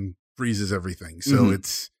ice then freezes everything. So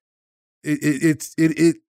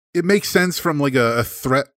it makes sense from like a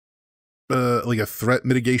threat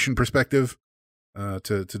mitigation perspective,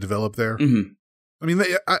 to develop there. Mm-hmm. I mean,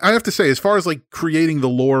 I have to say, as far as like creating the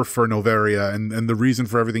lore for Noveria and the reason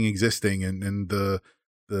for everything existing and the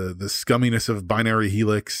scumminess of Binary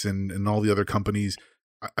Helix and all the other companies,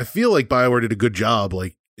 I feel like BioWare did a good job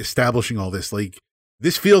like establishing all this. Like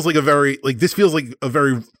this feels like a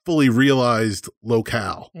very fully realized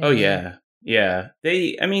locale. Oh yeah. Yeah.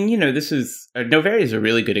 This is Noveria is a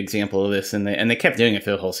really good example of this, and they kept doing it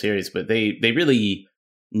for the whole series, but they really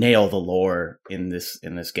nail the lore in this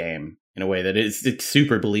game in a way that it's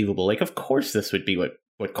super believable. Like, of course this would be what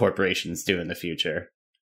corporations do in the future.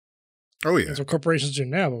 Oh yeah. That's what corporations do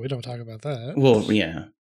now, but we don't talk about that. Well, yeah.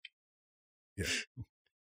 Yeah.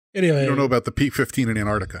 Anyway. You don't know about the Peak 15 in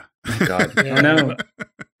Antarctica. Oh God. Yeah. No.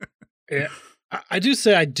 Yeah. I do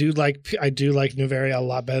say I do like Noveria a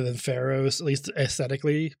lot better than Pharaoh's, at least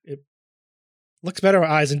aesthetically. It looks better with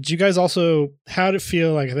eyes. And did you guys also, how did it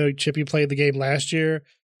feel? Like, I know Chip, you played the game last year.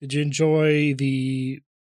 Did you enjoy the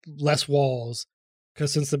less walls?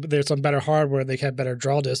 Because since there's some better hardware, they have better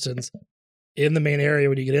draw distance in the main area.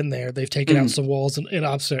 When you get in there, they've taken out some walls and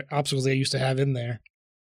obstacles they used to have in there.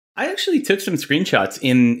 I actually took some screenshots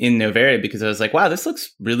in Noveria because I was like, wow, this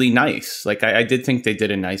looks really nice. Like, I did think they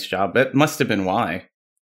did a nice job. That must have been why.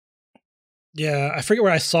 Yeah, I forget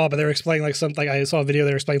what I saw, but they were explaining like something. I saw a video,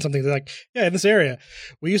 they were explaining something. They're like, yeah, in this area,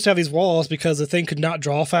 we used to have these walls because the thing could not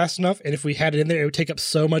draw fast enough. And if we had it in there, it would take up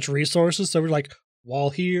so much resources. So we're like, wall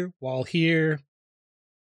here, wall here.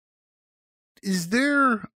 Is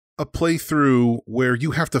there a playthrough where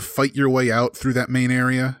you have to fight your way out through that main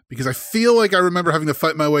area? Because I feel like I remember having to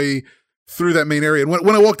fight my way through that main area. And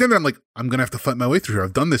when I walked in there, I'm like, I'm going to have to fight my way through here.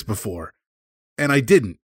 I've done this before. And I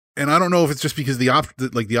didn't. And I don't know if it's just because the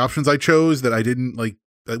options I chose that I didn't like.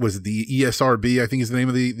 Was the ESRB? I think is the name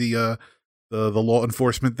of the law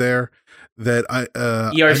enforcement there. That I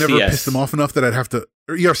never pissed them off enough that I'd have to.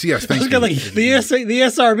 Or ERCS. Thank you. Like the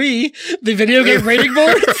ESRB, the video game rating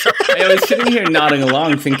board. I was sitting here nodding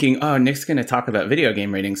along, thinking, "Oh, Nick's going to talk about video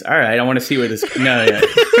game ratings. All right, I want to see where this." No,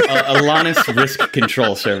 Alanis Risk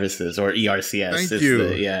Control Services, or ERCS. Thank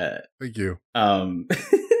you. Thank you.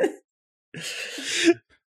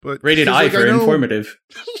 But rated I for informative.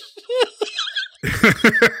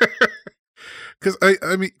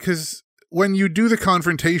 Because when you do the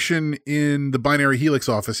confrontation in the Binary Helix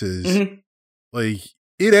offices, like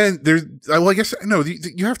it ends. Well, I guess no.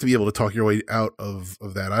 You have to be able to talk your way out of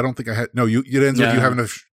that. I don't think I had. No, it ends with you having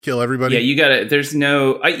to kill everybody. Yeah, you got to. There's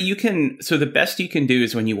no. You can. So the best you can do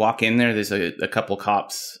is when you walk in there. There's a couple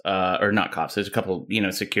cops, or not cops. There's a couple,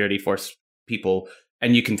 security force people,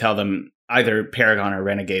 and you can tell them either Paragon or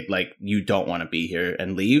Renegade, like, you don't want to be here,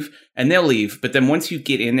 and leave. And they'll leave. But then once you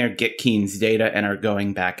get in there, get Keen's data, and are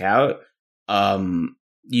going back out,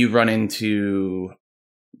 you run into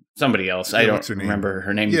somebody else. I don't remember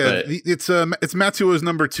her name. Yeah, but it's Matsuo's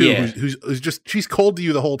number 2, who's just, she's cold to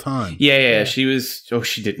you the whole time. Yeah. She was,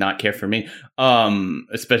 she did not care for me.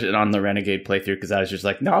 Especially on the Renegade playthrough, because I was just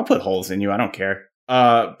like, no, I'll put holes in you. I don't care.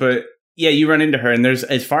 But yeah, you run into her, and there's,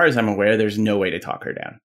 as far as I'm aware, there's no way to talk her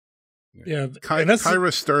down. Yeah,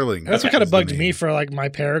 Kyra Sterling. That's what kind of bugged me for like my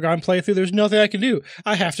Paragon playthrough. There's nothing I can do.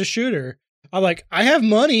 I have to shoot her. I'm like, I have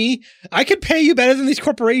money. I could pay you better than these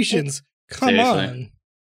corporations. Come on.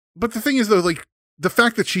 But the thing is, though, like, the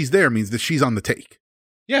fact that she's there means that she's on the take.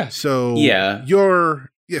 Yeah. So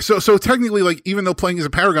So technically, like, even though playing as a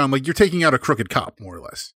Paragon, like, you're taking out a crooked cop, more or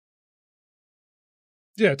less.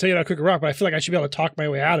 Yeah, taking out a crooked rock, but I feel like I should be able to talk my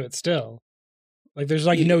way out of it still. Like, there's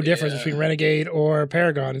like no difference between Renegade or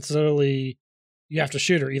Paragon. It's literally, you have to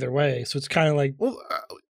shoot her either way. So it's kind of like, well,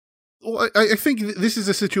 I think this is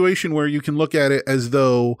a situation where you can look at it as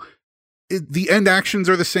though the end actions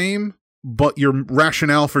are the same, but your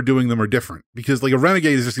rationale for doing them are different. Because like a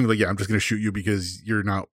Renegade is just going to be like, yeah, I'm just going to shoot you because you're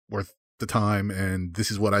not worth the time, and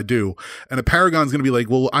this is what I do. And a Paragon's going to be like,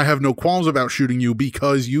 well, I have no qualms about shooting you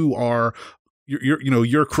because you are.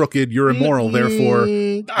 You're crooked, you're immoral, therefore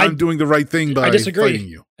I'm doing the right thing by fighting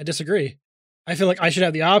you. I disagree. I feel like I should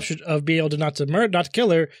have the option of being able to not to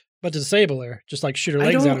kill her, but to disable her, just like shoot her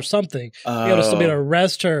legs out or something. Be able to still be able to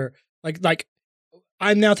arrest her. Like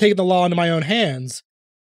I'm now taking the law into my own hands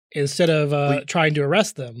instead of trying to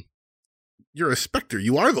arrest them. You're a Spectre.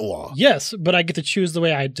 You are the law. Yes, but I get to choose the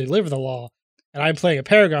way I deliver the law, and I'm playing a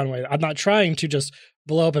Paragon way. I'm not trying to just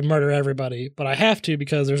blow up and murder everybody, but I have to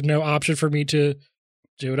because there's no option for me to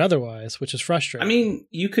do it otherwise, which is frustrating. I mean,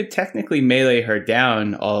 you could technically melee her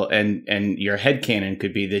down, and your headcanon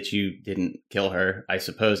could be that you didn't kill her, I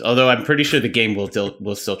suppose. Although I'm pretty sure the game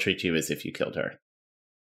will still treat you as if you killed her.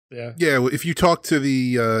 Yeah. Yeah, if you talk to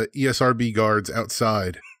the ESRB guards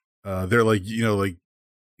outside, they're like,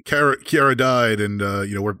 Kiara died, and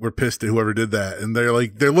we're pissed at whoever did that, and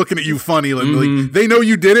they're looking at you funny, like they know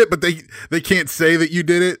you did it, but they can't say that you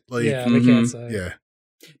did it. Like, yeah, they can't say. Yeah.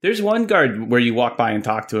 There's one guard where you walk by and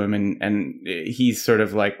talk to him, and he's sort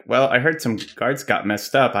of like, well, I heard some guards got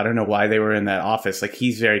messed up. I don't know why they were in that office. Like,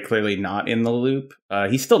 he's very clearly not in the loop.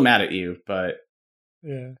 He's still mad at you, but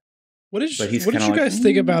yeah. What did you guys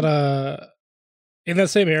think about in that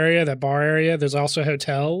same area, that bar area? There's also a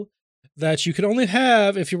hotel that you can only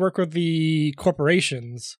have if you work with the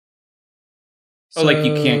corporations. Oh, like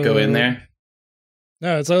you can't go in there?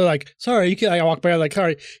 No, it's like, sorry, you can't. I walk by, like,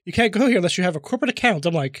 sorry, you can't go here unless you have a corporate account.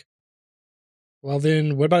 I'm like, well,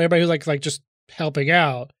 then what about everybody who's like just helping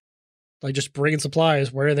out, like just bringing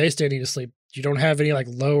supplies? Where are they standing to sleep? You don't have any like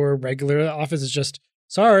lower regular office. It's just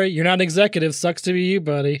sorry, you're not an executive. Sucks to be you,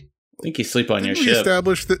 buddy. I think you sleep on your We ship.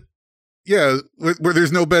 established that, yeah, where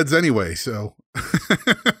there's no beds anyway, so.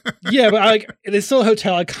 Yeah, but it's still a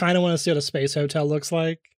hotel. I kind of want to see what a space hotel looks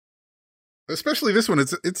like. Especially this one.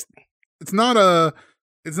 It's not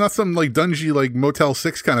some like dungy like Motel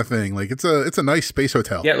 6 kind of thing. Like it's a nice space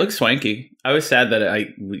hotel. Yeah, it looks swanky. I was sad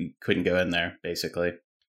that we couldn't go in there, basically.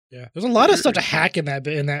 Yeah, there's a lot of stuff to hack in that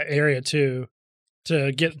area too,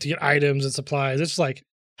 to get items and supplies. It's just like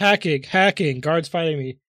hacking, guards fighting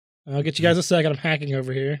me. I'll get you guys a second. I'm hacking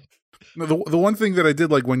over here. No, the one thing that I did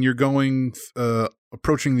like when you're going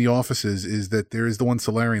approaching the offices is that there is the one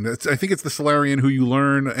Solarian. I think it's the Solarian who you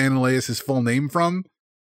learn Ananias' full name from,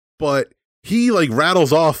 but he like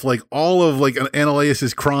rattles off like all of like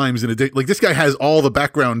Ananias' crimes in a day. Like this guy has all the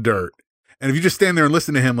background dirt, and if you just stand there and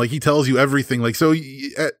listen to him, like he tells you everything. Like so,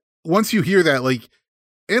 once you hear that, like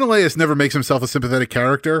Ananias never makes himself a sympathetic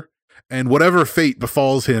character, and whatever fate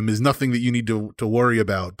befalls him is nothing that you need to worry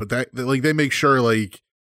about. But that like they make sure like.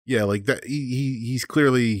 Yeah, like that. He's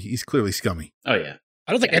clearly scummy. Oh yeah,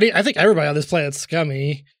 I think everybody on this planet's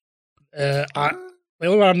scummy. The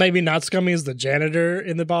only one maybe not scummy is the janitor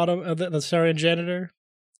in the bottom of the Saurian janitor.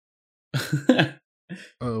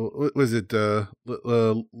 What was it?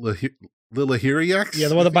 Lilahiriax? Yeah,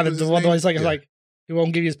 the one that's like he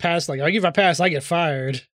won't give you his pass. Like I give my pass, I get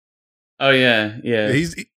fired. Oh yeah.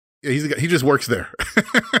 He's the guy. He just works there.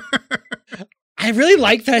 I really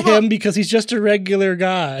like him because he's just a regular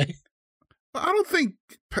guy. I don't think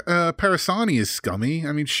Parasani is scummy.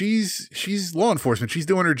 I mean, she's law enforcement. She's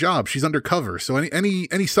doing her job. She's undercover. So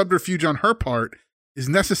any subterfuge on her part is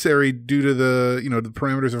necessary due to the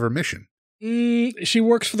parameters of her mission. She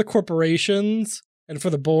works for the corporations and for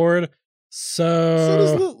the board. So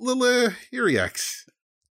does Lilahiriax.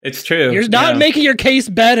 It's true. You're not making your case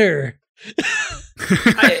better.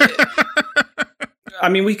 I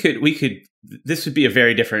mean, we could. This would be a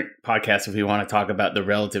very different podcast if we want to talk about the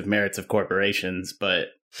relative merits of corporations, but.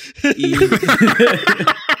 And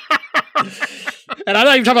I'm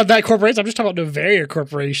not even talking about that corporation. I'm just talking about Novaria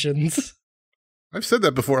corporations. I've said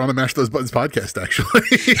that before on the Mash Those Buttons podcast, actually.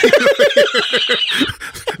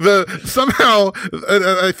 Somehow,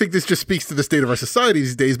 I think this just speaks to the state of our society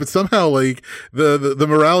these days, but somehow, like, the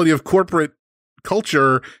morality of corporate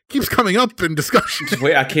culture keeps coming up in discussion.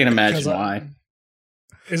 Wait, I can't imagine why.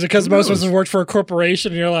 Is it because most of us have worked for a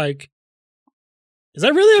corporation and you're like, is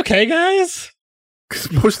that really okay, guys? Because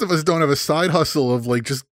most of us don't have a side hustle of like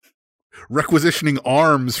just requisitioning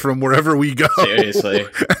arms from wherever we go. Seriously.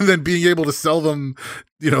 And then being able to sell them,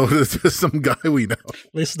 to some guy we know.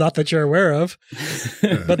 At least not that you're aware of.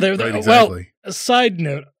 But right, exactly. Well, a side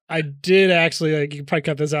note, I did actually, you can probably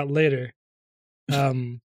cut this out later.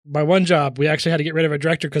 My one job, we actually had to get rid of a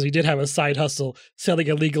director because he did have a side hustle selling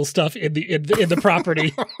illegal stuff in the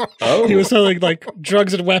property. Oh, he was selling like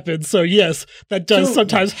drugs and weapons. So yes, that does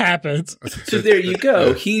sometimes happen. So there you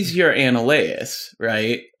go. He's your Ananias,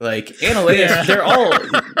 right? Like Ananias, they're all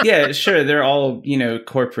sure, they're all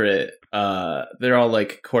corporate. They're all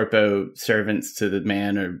like corpo servants to the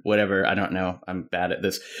man or whatever. I don't know. I'm bad at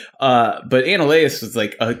this. But Ananias was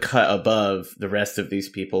like a cut above the rest of these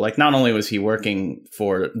people. Like not only was he working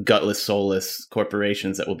for gutless, soulless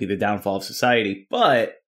corporations that will be the downfall of society,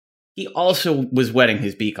 but he also was wetting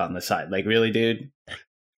his beak on the side. Like, really, dude?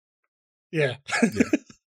 Yeah.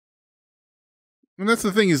 And that's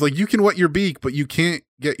the thing is like you can wet your beak, but you can't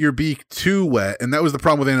get your beak too wet. And that was the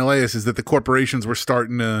problem with Ananias is that the corporations were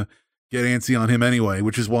starting to get antsy on him anyway,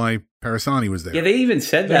 which is why Parasani was there. Yeah, they even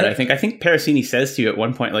said that. I think Parasini says to you at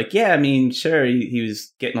one point, like, yeah, I mean, sure, he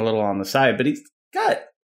was getting a little on the side, but he's got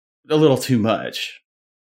a little too much.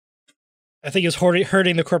 I think it's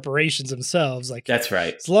hurting the corporations themselves. Like, that's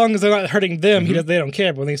right. As long as they're not hurting them, they don't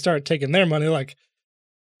care. But when they start taking their money, they're like,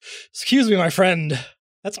 excuse me, my friend,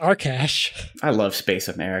 that's our cash. I love Space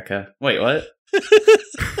America. Wait, what?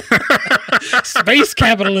 Space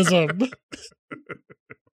capitalism.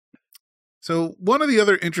 So one of the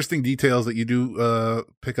other interesting details that you do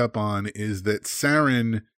pick up on is that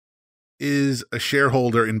Saren is a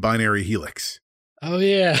shareholder in Binary Helix. Oh,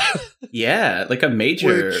 yeah. Yeah, like a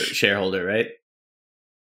major shareholder, right?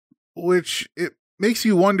 Which it makes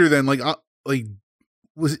you wonder then,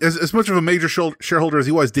 was as much of a major shareholder as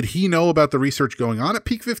he was, did he know about the research going on at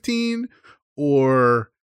Peak 15?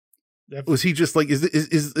 Or was he just like, is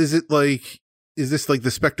it like, is this like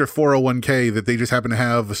the Spectre 401k that they just happen to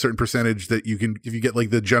have a certain percentage that you can, if you get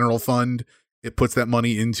like the general fund, it puts that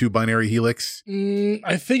money into Binary Helix?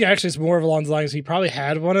 I think actually it's more along the lines he probably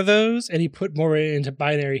had one of those and he put more into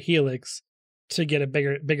Binary Helix to get a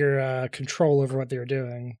bigger control over what they were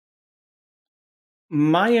doing.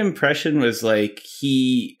 My impression was like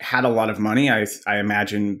he had a lot of money. I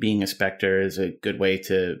imagine being a Spectre is a good way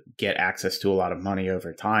to get access to a lot of money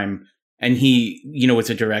over time. And he, was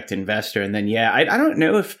a direct investor. And then, I don't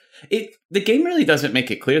know if the game really doesn't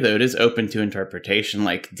make it clear, though. It is open to interpretation.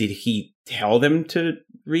 Like, did he tell them to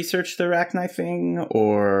research the Arachni thing?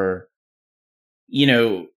 Or,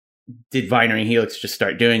 did Binary Helix just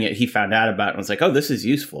start doing it? He found out about it and was like, oh, this is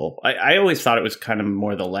useful. I always thought it was kind of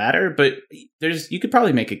more the latter, but you could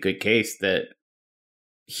probably make a good case that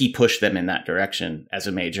he pushed them in that direction as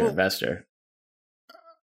a major investor.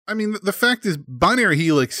 I mean, the fact is Binary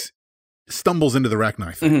Helix stumbles into the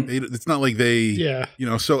Arachni thing. Mm-hmm. It's not like they,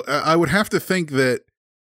 so I would have to think that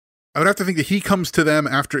he comes to them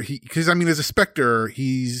after because I mean, as a Spectre,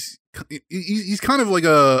 he's kind of like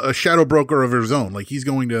a shadow broker of his own. Like he's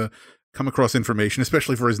going to come across information,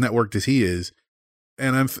 especially for as networked as he is.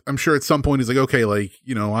 And I'm sure at some point he's like, okay, like,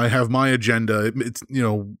 I have my agenda. It's,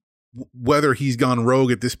 whether he's gone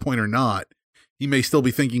rogue at this point or not, he may still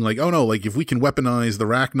be thinking like, oh no, like if we can weaponize the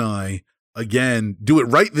Arachni again, do it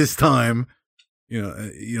right this time,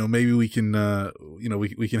 maybe we can,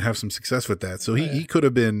 we can have some success with that. So he could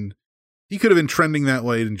have been trending that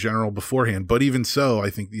way in general beforehand, but even so,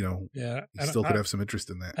 I think, he still could have some interest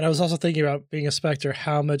in that. And I was also thinking about being a Spectre,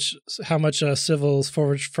 how much civil's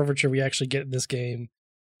forfeiture we actually get in this game.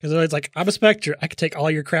 Because it's like, I'm a Spectre, I could take all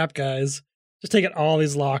your crap, guys. Just take it all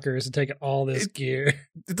these lockers and take it all this gear.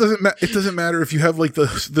 It doesn't matter if you have like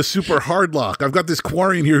the super hard lock. I've got this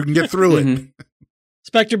quarry in here who can get through it.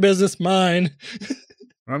 Spectre business, mine.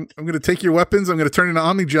 I'm going to take your weapons. I'm going to turn into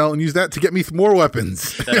Omnigel and use that to get me more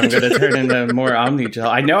weapons. Then I'm going to turn into more Omnigel.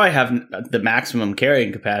 I know I have the maximum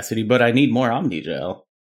carrying capacity, but I need more Omnigel.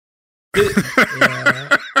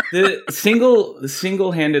 The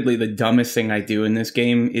single-handedly the dumbest thing I do in this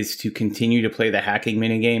game is to continue to play the hacking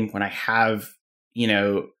minigame when I have,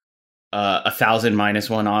 1,000 minus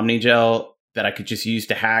 1 Omnigel that I could just use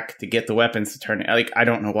to hack to get the weapons to turn it. Like, I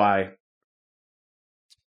don't know why.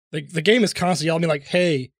 The game is constantly yelling me like,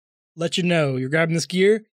 hey, let you know, you're grabbing this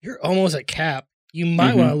gear, you're almost at cap. You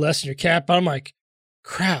might want to lessen your cap. But I'm like,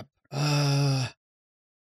 crap.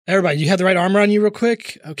 Everybody, you have the right armor on you real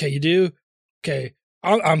quick? Okay, you do? Okay.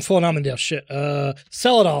 I'm full on Omnidale. Shit.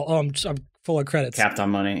 Sell it all. Oh, I'm full of credits. Capped on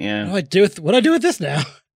money, yeah. What do I do with this now?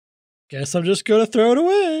 Guess I'm just going to throw it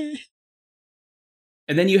away.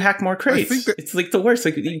 And then you hack more crates. It's like the worst.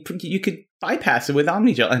 Like you could bypass it with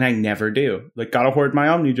Omnigel, and I never do. Like, gotta hoard my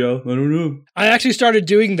Omnigel. I don't know. I actually started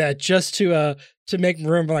doing that just to make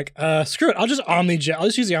room. I'm like, screw it. I'll just Omnigel. I'll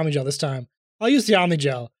just use the Omnigel this time. I'll use the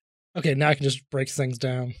Omnigel. Okay, now I can just break things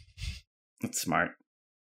down. That's smart.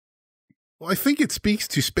 Well, I think it speaks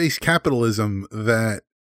to space capitalism that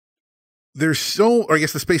there's or I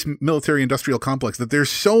guess the space military industrial complex, that there's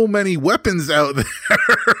so many weapons out there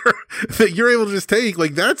that you're able to just take.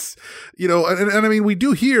 Like that's, and I mean, we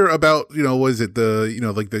do hear about, was it the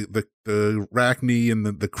Arachni and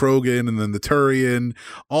the Krogan and then the Turian,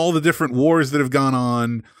 all the different wars that have gone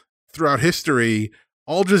on throughout history,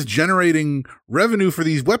 all just generating revenue for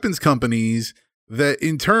these weapons companies that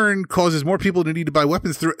in turn causes more people to need to buy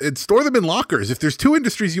weapons and store them in lockers. If there's two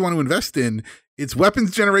industries you want to invest in, it's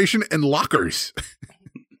weapons generation and lockers.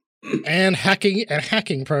 and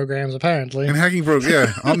hacking programs, apparently. And hacking programs,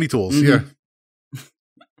 yeah. Omni tools, yeah.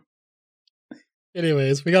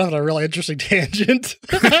 Anyways, we got on a really interesting tangent.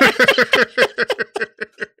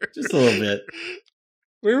 Just a little bit.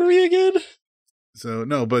 Where were we again? So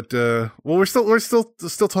no, but we're still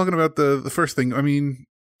talking about the first thing. I mean,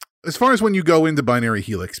 as far as when you go into Binary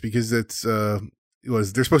Helix, because it's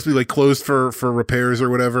they're supposed to be like closed for repairs or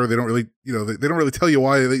whatever. They don't really they don't really tell you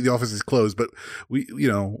why the office is closed, but we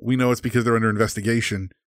know it's because they're under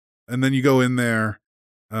investigation. And then you go in there.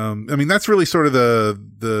 I mean, that's really sort of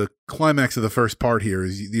the climax of the first part here.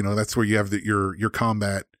 Is that's where you have your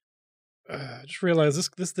combat. I just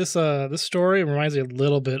realized this story reminds me a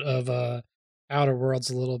little bit of Outer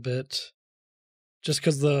Worlds a little bit, just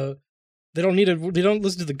because they don't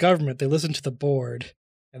listen to the government, they listen to the board,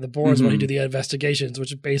 and the board is when you do the investigations,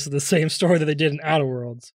 which is basically the same story that they did in Outer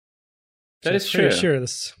Worlds. That is true. Sure,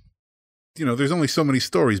 this. There's only so many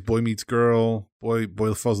stories. Boy meets girl. Boy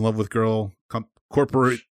falls in love with girl.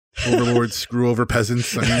 Corporate overlords screw over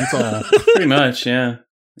peasants. I mean, it's all pretty much, yeah.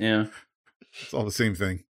 It's all the same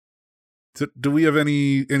thing. So, do we have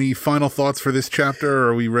any final thoughts for this chapter,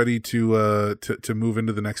 or are we ready to move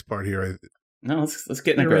into the next part here? No, let's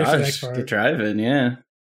get in the garage, get driving. Yeah.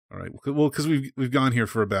 All right. Well, because we've gone here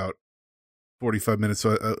for about 45 minutes,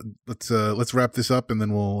 so let's wrap this up, and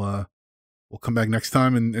then we'll come back next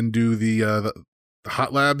time and do the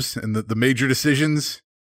hot labs and the major decisions.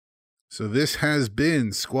 So this has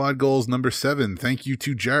been Squad Goals number 7. Thank you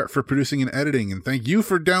to Jarrett for producing and editing, and thank you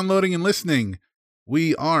for downloading and listening.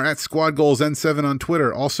 We are at Squad Goals N7 on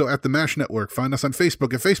Twitter, also at the MASH Network. Find us on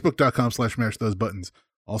Facebook at facebook.com/mashthosebuttons.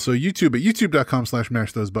 Also YouTube at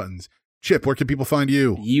youtube.com/mashthosebuttons. Chip, where can people find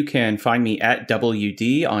you? You can find me at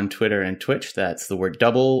WD on Twitter and Twitch. That's the word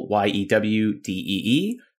double,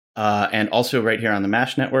 YEWDEE. And also right here on the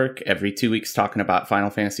MASH Network, every 2 weeks talking about Final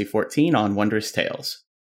Fantasy XIV on Wondrous Tales.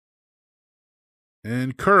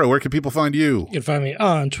 And Kura, where can people find you? You can find me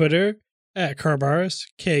on Twitter at Kurabaras,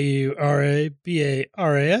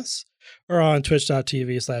 KURABARAS, or on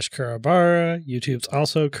twitch.tv/Kurabara. YouTube's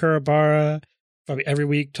also Kurabara. Probably every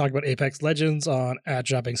week talk about Apex Legends on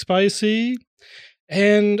 @DroppingSpicy.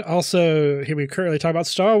 And also, here we currently talk about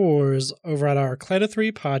Star Wars over at our Clan of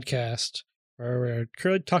 3 podcast, where we're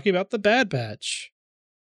currently talking about the Bad Batch.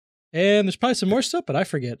 And there's probably some more stuff, but I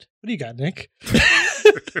forget. What do you got, Nick?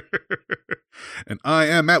 And I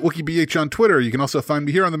am at WookieBH on Twitter. You can also find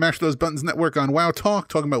me here on the Mash Those Buttons Network on WoW Talk,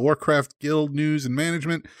 talking about Warcraft guild news and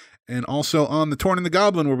management, and also on The Torn and the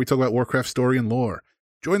Goblin, where we talk about Warcraft story and lore.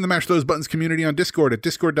 Join the Mash Those Buttons community on Discord at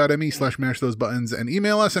discord.me/mashthosebuttons, and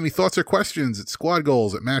email us any thoughts or questions at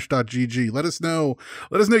squadgoals@mash.gg. Let us know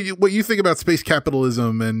what you think about space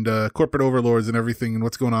capitalism and corporate overlords and everything and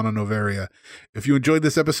what's going on Noveria. If you enjoyed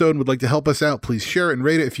this episode and would like to help us out, please share it and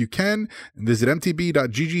rate it if you can, and visit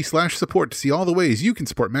mtb.gg/support to see all the ways you can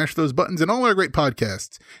support Mash Those Buttons and all our great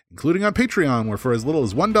podcasts, including on Patreon, where for as little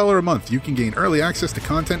as $1 a month, you can gain early access to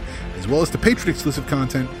content as well as to Patreon-exclusive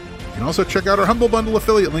content. You can also check out our Humble Bundle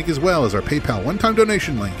affiliate link as well as our PayPal one-time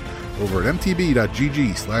donation link over at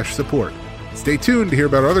mtb.gg/support. Stay tuned to hear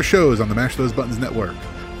about our other shows on the Mash Those Buttons Network.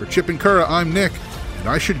 For Chip and Kura, I'm Nick, and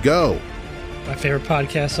I should go. My favorite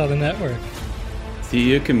podcast on the network. See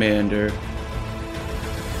you, Commander.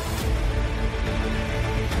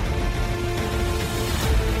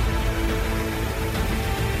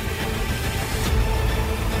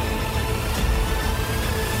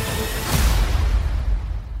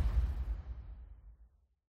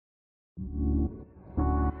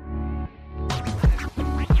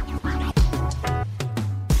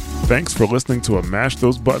 Thanks for listening to a Mash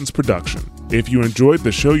Those Buttons production. If you enjoyed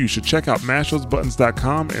the show, you should check out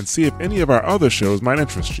mashthosebuttons.com and see if any of our other shows might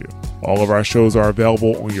interest you. All of our shows are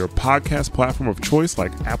available on your podcast platform of choice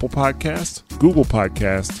like Apple Podcasts, Google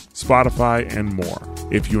Podcasts, Spotify, and more.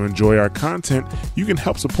 If you enjoy our content, you can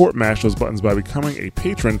help support Mash Those Buttons by becoming a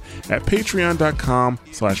patron at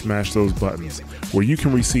patreon.com/mashthosebuttons, where you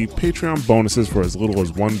can receive Patreon bonuses for as little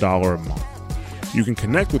as $1 a month. You can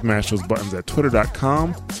connect with Mash Those Buttons at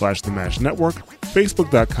twitter.com/The Mash Network,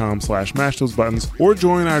 facebook.com/mashthosebuttons, or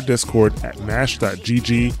join our Discord at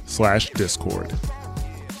mash.gg/discord.